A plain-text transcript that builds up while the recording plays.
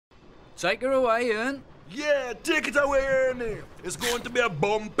Take her away, Ian. Yeah, take it away, Ernie. It's going to be a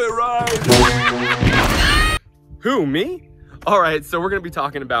bumpy ride. Who, me? Alright, so we're going to be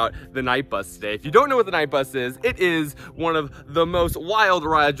talking about the night bus today. If you don't know what the night bus is, it is one of the most wild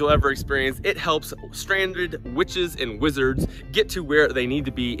rides you'll ever experience. It helps stranded witches and wizards get to where they need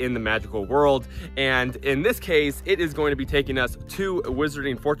to be in the magical world. And in this case, it is going to be taking us to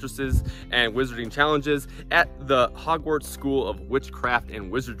wizarding fortresses and wizarding challenges at the Hogwarts School of Witchcraft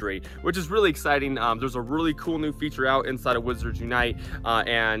and Wizardry, which is really exciting. There's a really cool new feature out inside of Wizards Unite,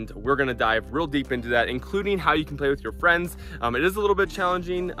 and we're going to dive real deep into that, including how you can play with your friends. It is a little bit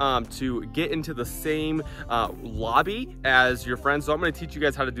challenging to get into the same lobby as your friends, so I'm going to teach you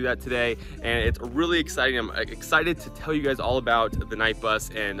guys how to do that today, and it's really exciting. I'm excited to tell you guys all about the night bus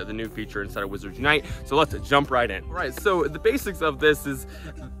and the new feature inside of Wizards Unite, so let's jump right in. All right, so the basics of this is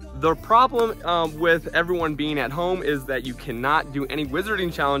the problem with everyone being at home is that you cannot do any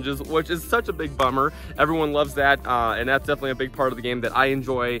wizarding challenges, which is such a big bummer. Everyone loves that, and that's definitely a big part of the game that I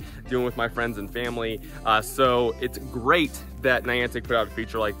enjoy doing with my friends and family. So it's great that Niantic put out a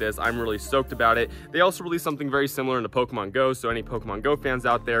feature like this. I'm really stoked about it. They also released something very similar into Pokemon Go, so any Pokemon Go fans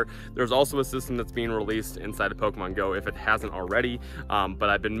out there, there's also a system that's being released inside of Pokemon Go if it hasn't already, but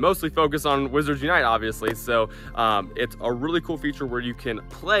I've been mostly focused on Wizards Unite, obviously, so it's a really cool feature where you can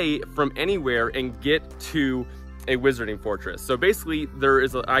play from anywhere and get to a wizarding fortress. So basically there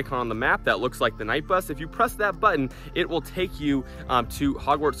is an icon on the map that looks like the night bus. If you press that button, it will take you to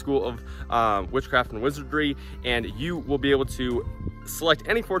Hogwarts School of Witchcraft and Wizardry, and you will be able to select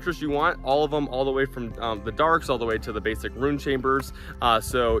any fortress you want, all of them, all the way from the darks all the way to the basic rune chambers.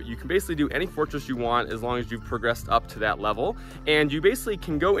 So you can basically do any fortress you want as long as you've progressed up to that level, and you basically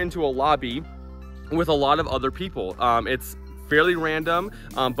can go into a lobby with a lot of other people. It's fairly random,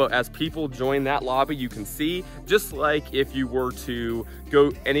 but as people join that lobby, you can see, just like if you were to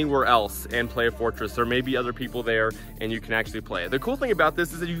go anywhere else and play a fortress, there may be other people there and you can actually play. The cool thing about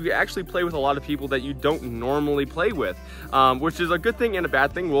this is that you can actually play with a lot of people that you don't normally play with, which is a good thing and a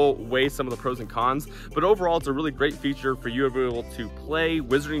bad thing. We'll weigh some of the pros and cons, but overall it's a really great feature for you to be able to play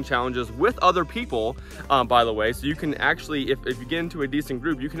wizarding challenges with other people, by the way. So you can actually, if you get into a decent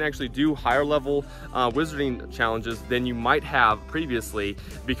group, you can actually do higher level wizarding challenges than you might have previously,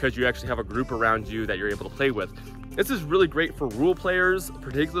 because you actually have a group around you that you're able to play with. This is really great for rule players,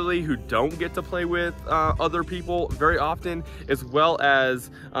 particularly who don't get to play with other people very often, as well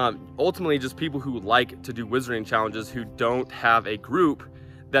as ultimately just people who like to do wizarding challenges who don't have a group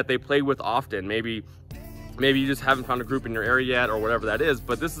that they play with often. Maybe you just haven't found a group in your area yet or whatever that is,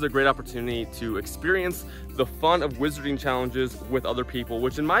 but this is a great opportunity to experience the fun of wizarding challenges with other people,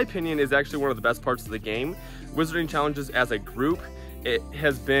 which in my opinion is actually one of the best parts of the game. Wizarding challenges as a group, it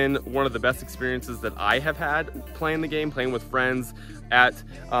has been one of the best experiences that I have had playing the game, playing with friends,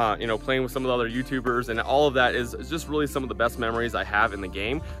 playing with some of the other YouTubers, and all of that is just really some of the best memories I have in the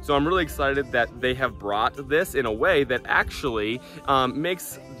game. So I'm really excited that they have brought this in a way that actually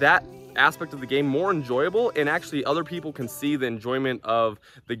makes that aspect of the game more enjoyable, and actually other people can see the enjoyment of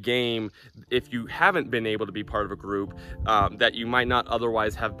the game if you haven't been able to be part of a group that you might not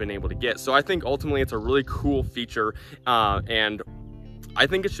otherwise have been able to get. So I think ultimately it's a really cool feature, and I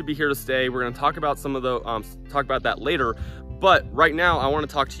think it should be here to stay. We're going to talk about some of the talk about that later, but right now I want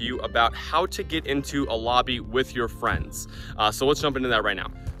to talk to you about how to get into a lobby with your friends. So let's jump into that right now.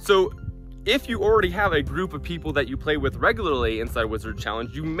 So if you already have a group of people that you play with regularly inside Wizard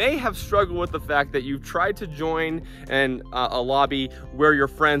Challenge, you may have struggled with the fact that you've tried to join a lobby where your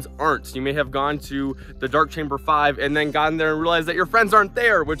friends aren't. You may have gone to the Dark Chamber 5 and then gotten there and realized that your friends aren't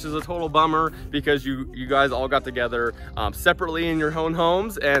there, which is a total bummer, because you guys all got together separately in your own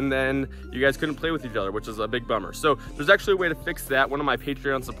homes, and then you guys couldn't play with each other, which is a big bummer. So there's actually a way to fix that. One of my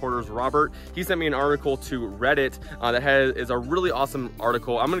Patreon supporters, Robert, he sent me an article to Reddit that is a really awesome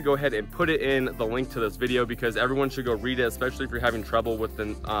article. I'm gonna go ahead and put it in the link to this video because everyone should go read it, especially if you're having trouble with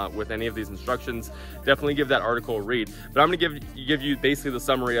any of these instructions. Definitely give that article a read. But I'm gonna give you basically the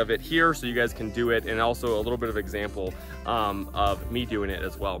summary of it here so you guys can do it, and also a little bit of example of me doing it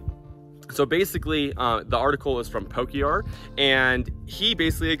as well. So basically, the article is from Pokiar, and he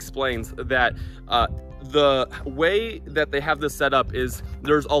basically explains that the way that they have this set up is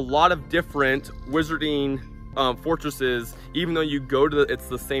there's a lot of different wizarding fortresses. Even though you go to it's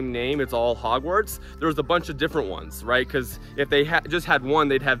the same name, it's all Hogwarts, there's a bunch of different ones, right? Because if they just had one,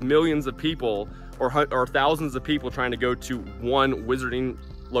 they'd have millions of people or thousands of people trying to go to one wizarding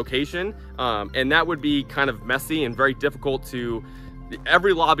location, and that would be kind of messy and very difficult to,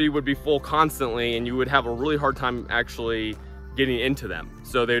 every lobby would be full constantly, and you would have a really hard time actually getting into them.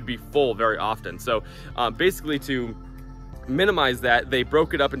 So they would be full very often. So basically, to minimize that, they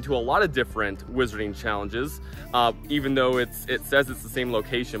broke it up into a lot of different wizarding challenges, even though it says it's the same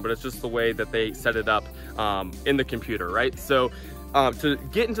location, but it's just the way that they set it up in the computer, right? So to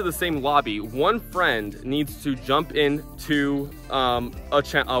get into the same lobby, one friend needs to jump into a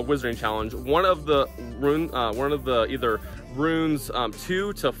wizarding challenge. One of the either runes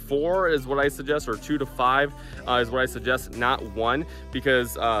 2 to 4 is what I suggest, or 2 to 5 is what I suggest, not 1,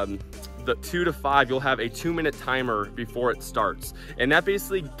 because the 2 to 5, you'll have a 2-minute timer before it starts, and that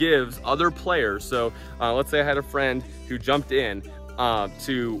basically gives other players. So let's say I had a friend who jumped in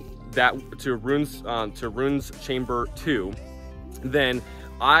to runes chamber 2, then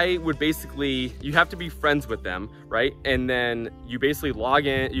I would basically, you have to be friends with them, right? And then you basically log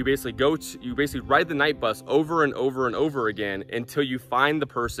in, you basically ride the night bus over and over and over again until you find the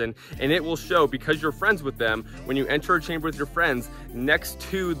person, and it will show, because you're friends with them, when you enter a chamber with your friends, next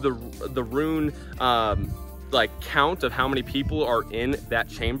to the rune like count of how many people are in that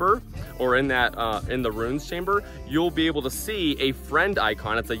chamber, or in that in the runes chamber, you'll be able to see a friend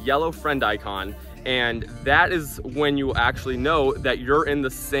icon. It's a yellow friend icon, and that is when you actually know that you're in the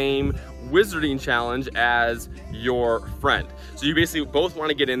same wizarding challenge as your friend. So you basically both want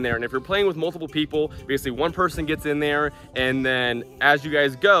to get in there, and if you're playing with multiple people, basically one person gets in there, and then as you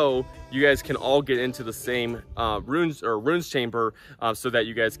guys go, you guys can all get into the same runes chamber, so that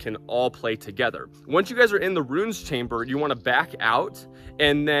you guys can all play together. Once you guys are in the runes chamber, you want to back out,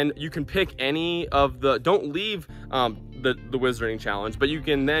 and then you can pick any of the, don't leave the wizarding challenge, but you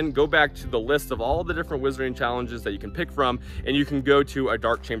can then go back to the list of all the different wizarding challenges that you can pick from, and you can go to a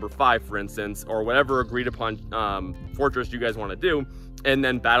dark chamber 5, for instance, or whatever agreed upon fortress you guys want to do, and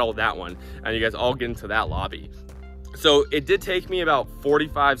then battle that one, and you guys all get into that lobby. So it did take me about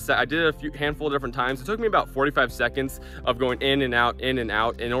 45 seconds. I did it a handful of different times. It took me about 45 seconds of going in and out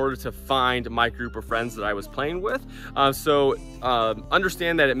in order to find my group of friends that I was playing with. So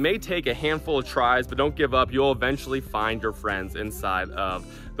understand that it may take a handful of tries, but don't give up. You'll eventually find your friends inside of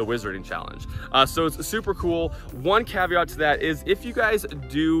the wizarding challenge. So it's super cool. One caveat to that is, if you guys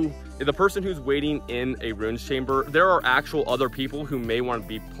do, the person who's waiting in a runes chamber, there are actual other people who may want to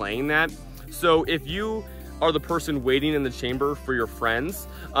be playing that. So if you are the person waiting in the chamber for your friends,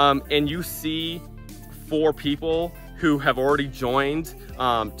 and you see 4 people who have already joined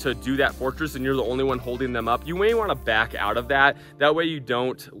to do that fortress, and you're the only one holding them up, you may want to back out of that. That way you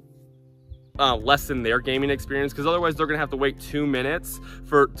don't lessen their gaming experience, because otherwise they're gonna have to wait 2 minutes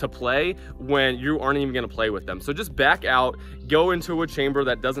to play when you aren't even gonna play with them. So just back out, go into a chamber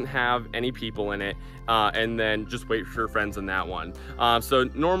that doesn't have any people in it, and then just wait for your friends in that one. So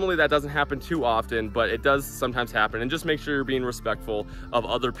normally that doesn't happen too often, but it does sometimes happen, and just make sure you're being respectful of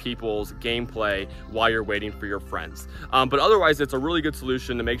other people's gameplay while you're waiting for your friends. But otherwise, it's a really good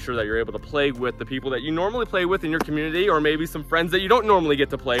solution to make sure that you're able to play with the people that you normally play with in your community, or maybe some friends that you don't normally get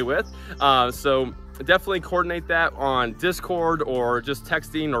to play with. So definitely coordinate that on Discord, or just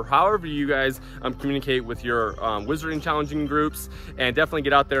texting, or however you guys communicate with your wizarding challenging groups, and definitely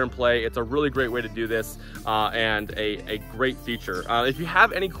get out there and play. It's a really great way to do this, and a great feature. If you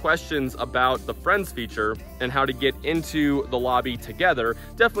have any questions about the friends feature and how to get into the lobby together,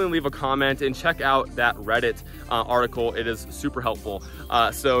 definitely leave a comment and check out that Reddit article. It is super helpful.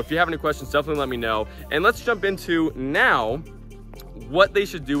 So if you have any questions, definitely let me know. And let's jump into now what they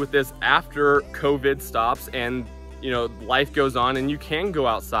should do with this after COVID stops and life goes on and you can go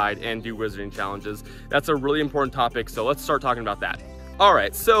outside and do wizarding challenges. That's a really important topic, so let's start talking about that. All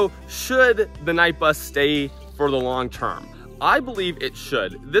right, so should the night bus stay for the long term? I believe it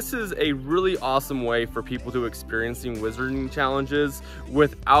should. This is a really awesome way for people to experiencing wizarding challenges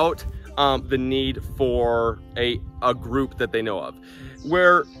without the need for a group that they know of.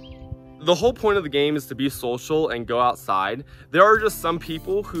 Where the whole point of the game is to be social and go outside, there are just some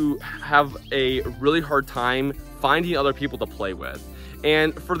people who have a really hard time finding other people to play with.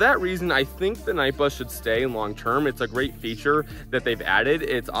 And for that reason, I think the night bus should stay in long term. It's a great feature that they've added.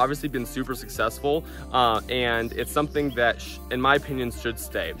 It's obviously been super successful, and it's something that, in my opinion, should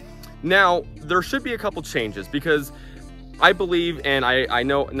stay. Now, there should be a couple changes, because I believe, and I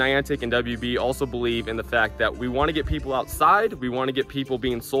know Niantic and WB also believe in the fact that we want to get people outside, we want to get people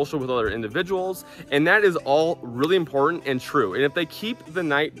being social with other individuals, and that is all really important and true. And if they keep the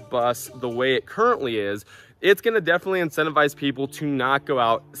night bus the way it currently is, it's going to definitely incentivize people to not go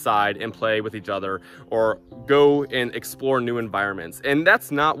outside and play with each other or go and explore new environments. And that's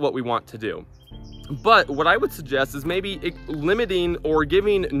not what we want to do. But what I would suggest is maybe limiting or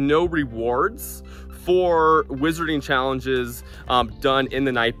giving no rewards for wizarding challenges done in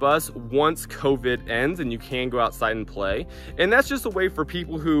the night bus once COVID ends and you can go outside and play. And that's just a way for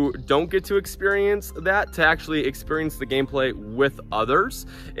people who don't get to experience that to actually experience the gameplay with others.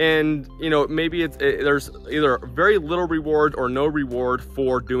 And you know, maybe there's either very little reward or no reward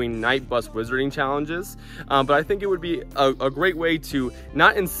for doing night bus wizarding challenges, but I think it would be a great way to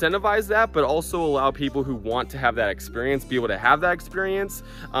not incentivize that, but also allow people who want to have that experience be able to have that experience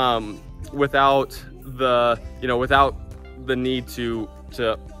without the need to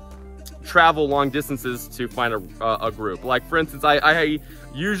travel long distances to find a group. Like for instance, I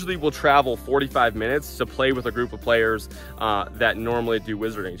usually will travel 45 minutes to play with a group of players that normally do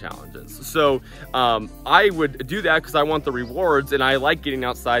wizarding challenges. So I would do that because I want the rewards and I like getting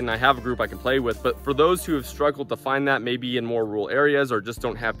outside and I have a group I can play with. But for those who have struggled to find that, maybe in more rural areas or just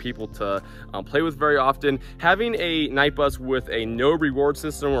don't have people to play with very often, having a night bus with a no reward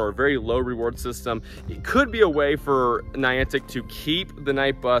system or a very low reward system, it could be a way for Niantic to keep the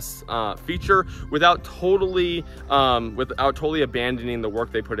night bus feature without totally abandoning the work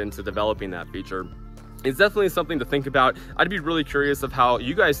they put into developing that feature. It's definitely something to think about. I'd be really curious of how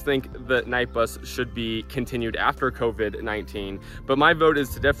you guys think the night bus should be continued after COVID-19, but my vote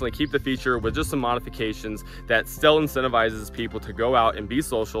is to definitely keep the feature with just some modifications that still incentivizes people to go out and be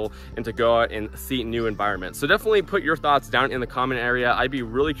social and to go out and see new environments. So definitely put your thoughts down in the comment area. I'd be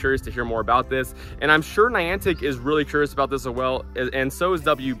really curious to hear more about this, and I'm sure Niantic is really curious about this as well, and so is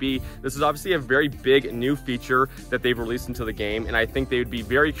WB. This is obviously a very big new feature that they've released into the game, and I think they would be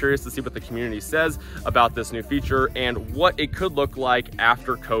very curious to see what the community says about this new feature and what it could look like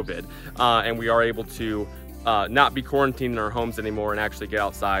after COVID, and we are able to not be quarantined in our homes anymore and actually get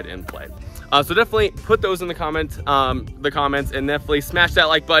outside and play. So definitely put those in the comments, and definitely smash that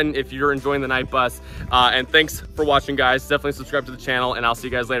like button if you're enjoying the night bus. And thanks for watching, guys. Definitely subscribe to the channel, and I'll see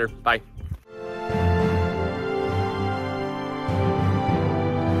you guys later. Bye.